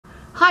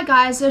Hi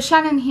guys, so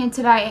Shannon here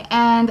today,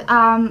 and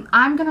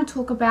I'm going to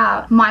talk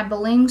about my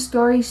bullying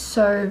story.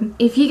 So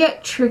if you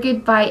get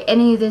triggered by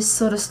any of this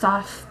sort of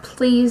stuff,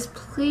 please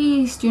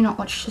do not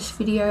watch this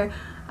video.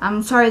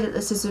 I'm sorry that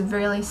this is a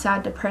really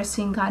sad,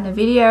 depressing kind of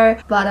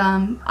video, but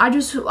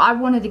I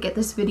wanted to get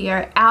this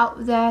video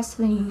out there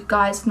so that you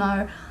guys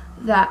know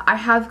that I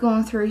have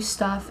gone through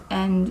stuff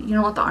and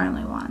you're not the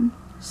only one.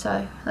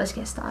 So let's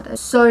get started.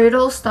 So it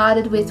all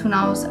started with when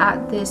I was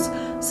at this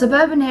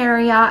suburban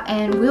area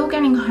and we were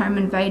getting home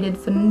invaded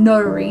for no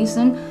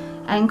reason,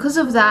 and because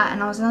of that,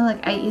 and I was only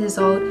like 8 years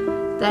old,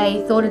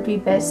 they thought it'd be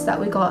best that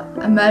we got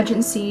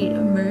emergency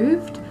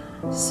moved.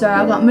 So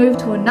I got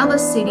moved to another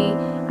city,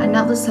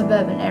 another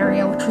suburban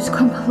area, which was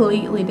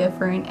completely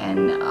different,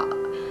 and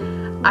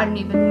I don't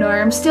even know.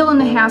 I'm still in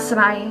the house that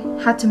I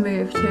had to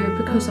move to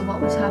because of what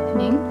was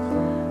happening.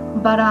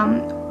 But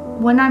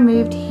when I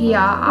moved here,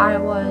 I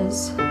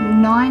was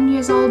 9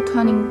 years old,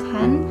 turning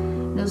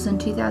 10. It was in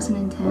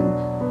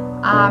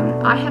 2010.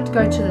 I had to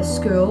go to the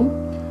school,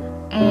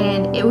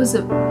 and it was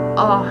I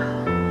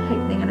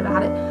hate thinking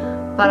about it.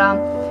 But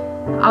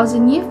I was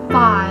in year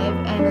 5,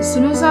 and as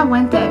soon as I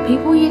went there,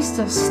 people used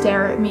to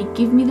stare at me,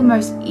 give me the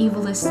most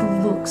evilest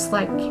looks.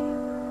 Like,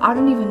 I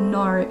don't even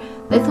know.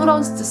 They thought I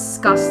was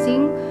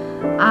disgusting.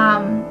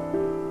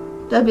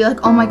 They'd be like,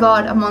 oh my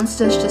god, a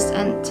monster's just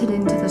entered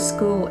into the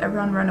school,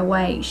 everyone run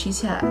away, she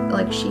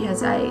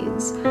has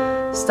AIDS,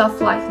 stuff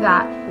like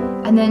that.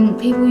 And then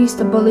people used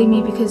to bully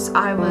me because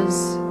I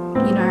was,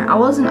 you know, I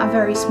wasn't a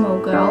very small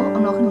girl,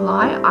 I'm not gonna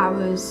lie. I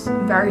was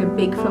very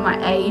big for my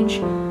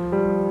age.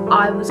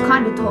 I was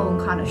kind of tall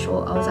and kind of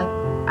short. I was like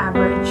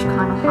average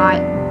kind of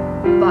height,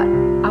 but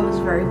I was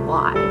very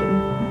wide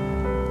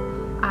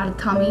and I had a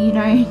tummy, you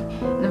know,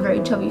 and a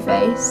very chubby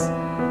face.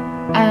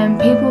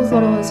 And people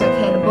thought it was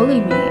okay to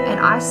bully me, and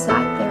I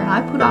sat there and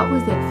I put up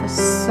with it for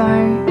so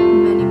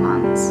many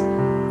months.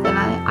 Then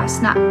I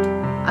snapped.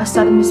 I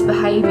started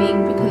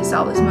misbehaving because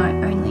that was my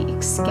only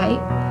escape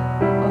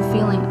of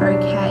feeling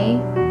okay,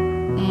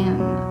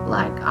 and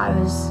like I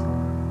was,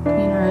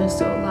 you know,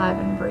 still alive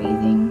and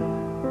breathing.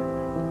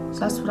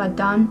 So that's what I'd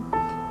done.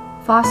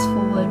 Fast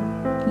forward,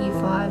 year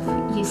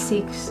 5, year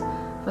 6, it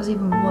was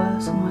even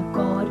worse. Oh my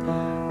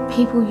god.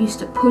 People used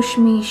to push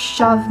me,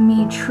 shove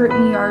me, trip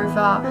me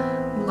over,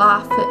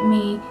 laugh at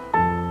me,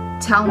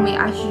 tell me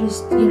I should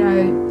just, you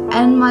know,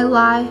 end my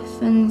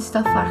life and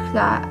stuff like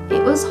that.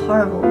 It was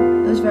horrible.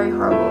 It was very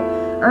horrible.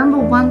 I remember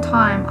one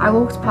time I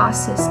walked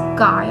past this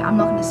guy, I'm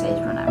not going to say his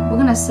real name, we're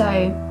going to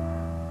say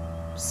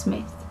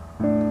Smith.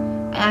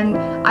 And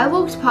I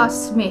walked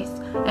past Smith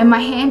and my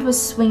hand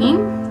was swinging,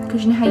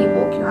 because you know how you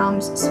walk, your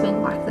arms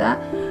swing like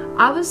that.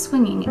 I was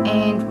swinging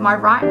and my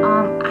right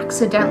arm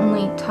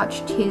accidentally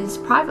touched his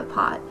private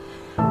part,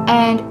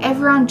 and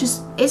everyone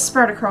just, it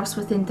spread across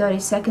within 30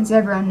 seconds.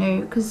 Everyone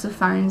knew because of the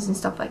phones and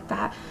stuff like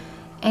that.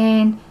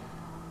 And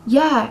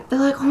yeah, they're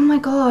like, oh my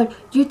god,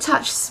 you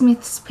touched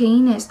Smith's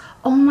penis,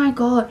 oh my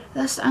god,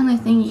 that's the only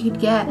thing you could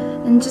get.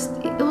 And just,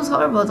 it was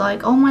horrible.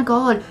 Like, oh my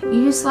god,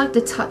 you just like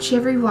to touch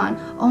everyone,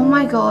 oh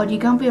my god, you're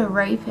gonna be a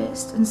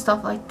rapist and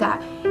stuff like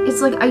that. It's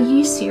like, are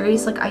you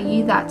serious? Like, are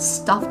you that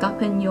stuffed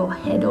up in your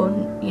head, or,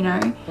 you know?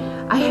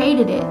 I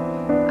hated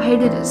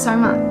it so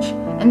much,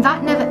 and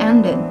that never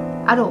ended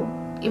at all.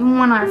 Even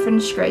when I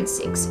finished grade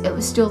 6, it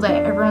was still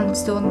there. Everyone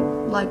still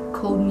like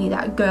called me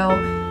that girl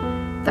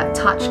that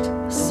touched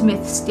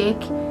Smith's dick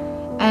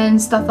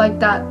and stuff like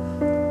that.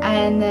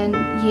 And then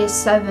year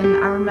 7,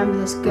 I remember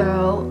this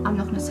girl, I'm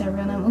not going to say her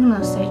real name, I'm going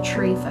to say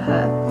Tree for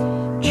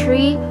her.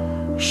 Tree,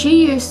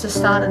 she used to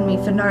start at me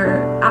for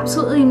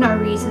absolutely no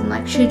reason.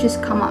 Like, she'd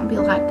just come up and be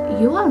like,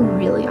 you are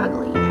really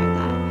ugly, you know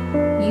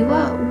that. You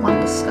are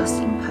one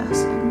disgusting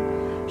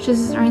person. She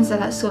just only say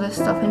that sort of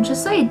stuff, and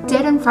just say it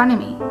dead in front of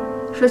me.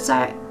 She would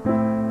say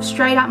it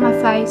straight up my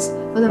face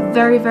with a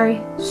very,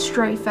 very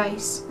straight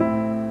face.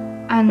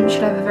 And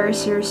she'd have a very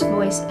serious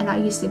voice, and I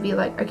used to be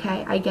like,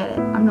 okay, I get it.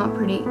 I'm not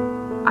pretty.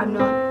 I'm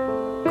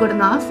not good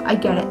enough. I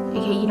get it.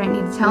 Okay, you don't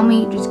need to tell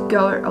me. Just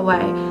go away.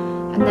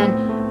 And then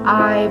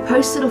I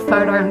posted a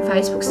photo on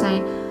Facebook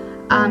saying,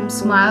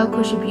 smile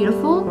because you're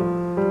beautiful.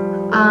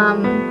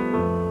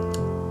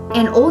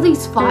 And all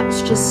these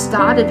fights just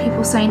started.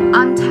 People saying,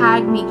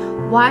 untag me.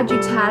 Why'd you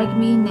tag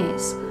me in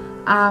this?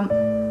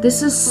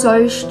 This is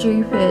so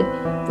stupid.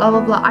 Blah,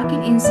 blah, blah. I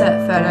can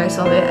insert photos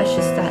of it. It's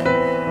just that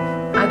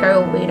I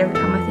go all weird every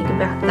time I think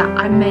about that.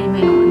 I may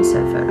not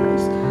insert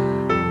photos.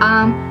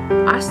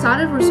 I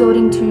started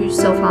resorting to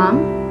self-harm,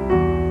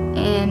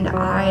 and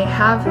I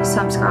have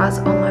some scars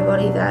on my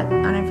body that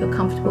I don't feel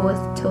comfortable with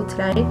till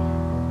today.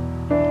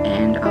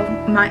 And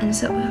I might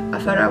insert a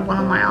photo of one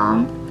on my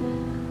arm.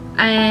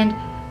 And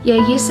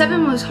yeah, year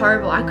 7 was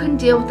horrible. I couldn't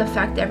deal with the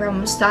fact that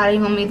everyone was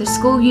starting on me. The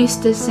school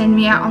used to send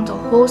me out onto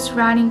horse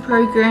riding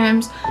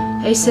programs.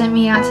 They sent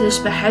me out to this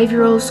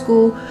behavioural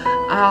school.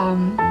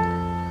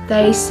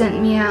 They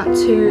sent me out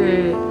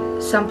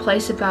to some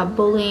place about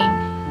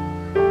bullying.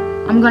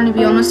 I'm going to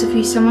be honest with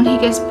you, someone who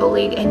gets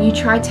bullied and you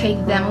try to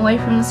take them away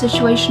from the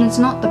situation, it's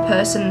not the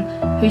person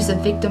who's the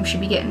victim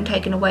should be getting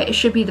taken away. It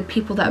should be the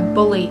people that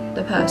bully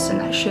the person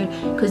that should,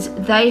 because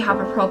they have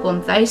a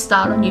problem. They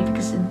start on you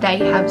because they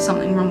have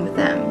something wrong with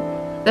them.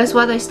 That's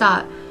why they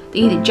start.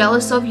 They're either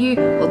jealous of you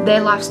or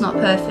their life's not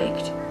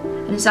perfect.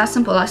 And it's that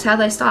simple. That's how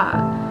they start.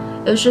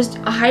 It was just,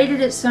 I hated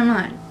it so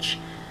much.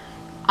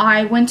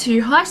 I went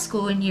to high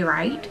school in year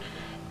 8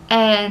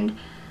 and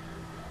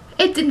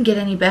it didn't get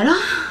any better.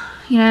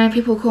 You know,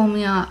 people call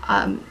me a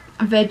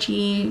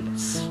veggie.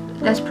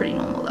 That's pretty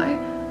normal though.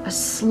 A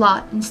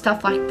slut and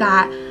stuff like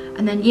that.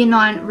 And then year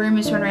 9,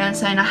 rumors went around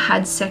saying I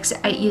had sex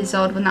at 8 years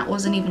old when that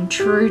wasn't even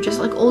true. Just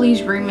like all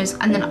these rumors.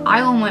 And then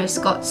I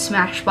almost got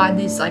smashed by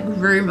this like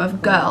room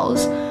of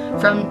girls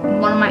from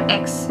one of my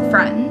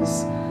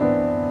ex-friends.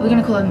 We're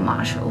gonna call him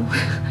Marshall.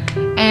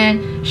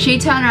 And she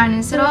turned around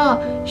and said,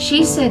 oh,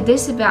 she said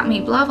this about me,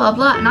 blah blah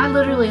blah. And I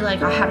literally,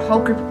 like, I had a whole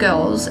group of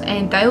girls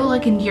and they were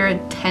like in year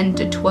 10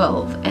 to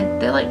 12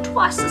 and they're like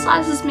twice the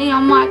size as me.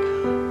 I'm like,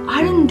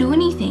 I didn't do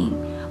anything.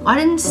 I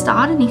didn't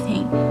start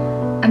anything.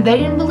 And they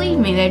didn't believe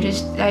me.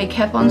 They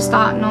kept on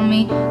starting on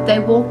me. They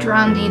walked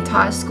around the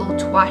entire school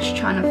twice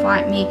trying to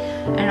fight me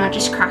and I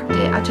just cracked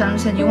it. I told them, I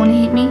said, you want to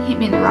hit me? Hit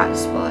me in the right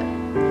spot.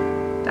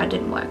 That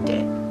didn't work,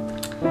 did it?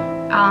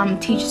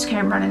 Teachers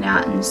came running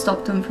out and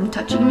stopped them from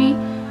touching me.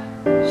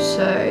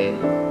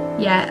 So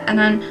yeah, and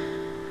then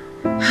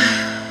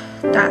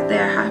that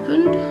there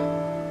happened.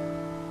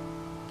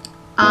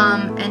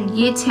 And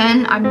year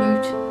 10 I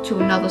moved to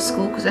another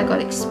school because I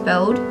got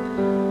expelled,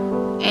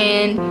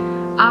 and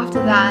after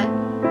that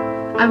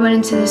I went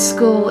into this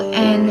school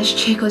and this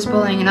chick was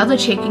bullying another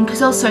chick, and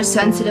because I was so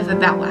sensitive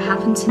about what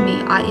happened to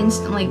me, I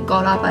instantly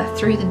got up, I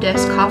threw the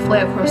desk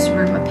halfway across the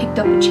room, I picked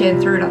up a chair,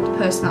 threw it at the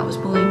person that was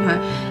bullying her,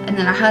 and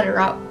then I had her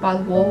up by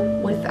the wall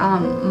with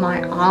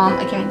my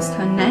arm against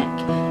her neck.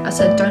 I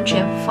said, don't you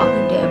ever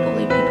fucking dare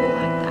bully people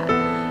like that,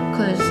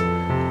 because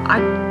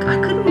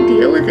I couldn't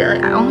deal with it.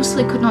 Like, I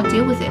honestly could not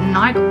deal with it, and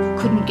I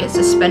couldn't get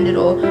suspended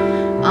or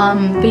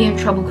be in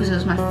trouble because it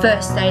was my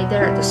first day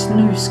there at this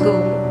new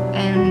school.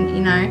 And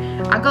you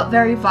know, I got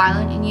very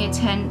violent in year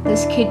 10.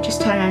 This kid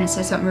just turned around and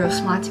said something real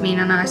smart to me,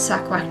 and I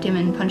sack whacked him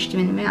and punched him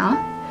in the mouth.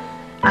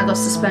 I got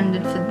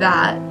suspended for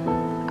that.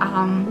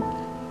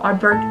 I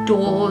broke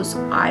doors,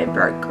 I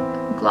broke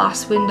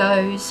glass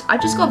windows. I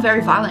just got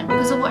very violent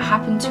because of what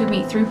happened to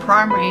me through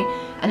primary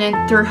and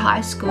then through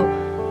high school.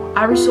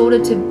 I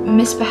resorted to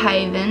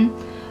misbehaving.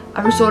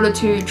 I resorted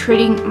to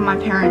treating my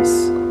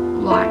parents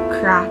like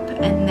crap,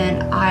 and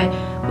then I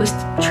was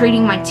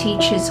treating my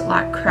teachers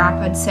like crap.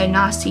 I'd say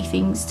nasty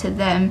things to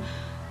them.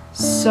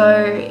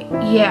 So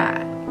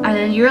yeah, and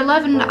in year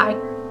 11 I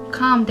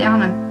calmed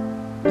down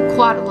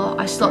quite a lot.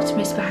 I stopped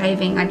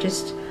misbehaving. I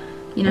just,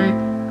 you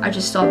know, I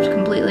just stopped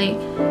completely.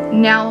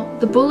 Now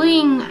the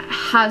bullying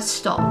has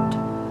stopped.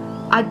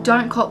 I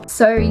don't cop.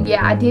 So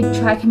yeah, I did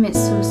try to commit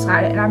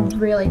suicide, and I'm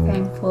really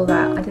thankful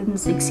that I didn't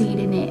succeed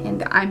in it,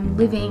 and I'm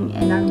living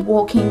and I'm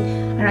walking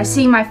and I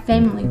see my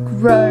family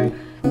grow,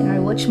 and I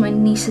watch my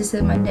nieces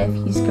and my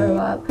nephews grow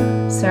up.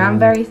 So I'm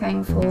very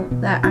thankful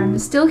that I'm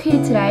still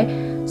here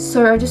today.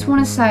 So I just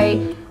want to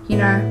say, you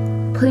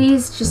know,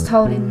 please just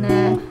hold in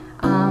there.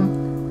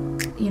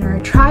 You know,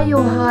 try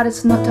your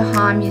hardest not to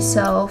harm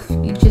yourself.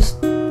 You just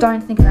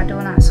don't think about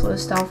doing that sort of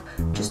stuff.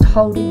 Just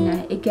hold in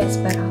there. It gets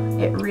better.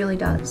 It really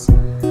does.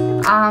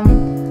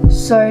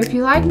 So if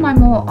you like my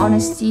more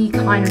honesty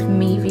kind of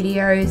me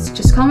videos,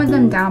 just comment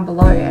them down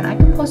below and I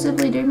can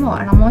possibly do more.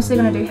 And I'm also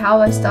going to do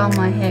how I style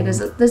my hair,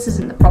 because this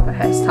isn't the proper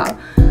hairstyle.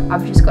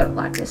 I've just got it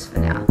like this for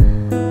now.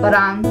 But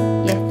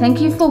yeah,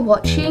 thank you for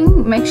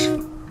watching.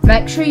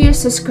 Make sure you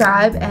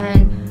subscribe,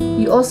 and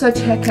you also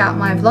check out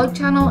my vlog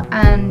channel,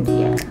 and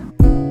yeah.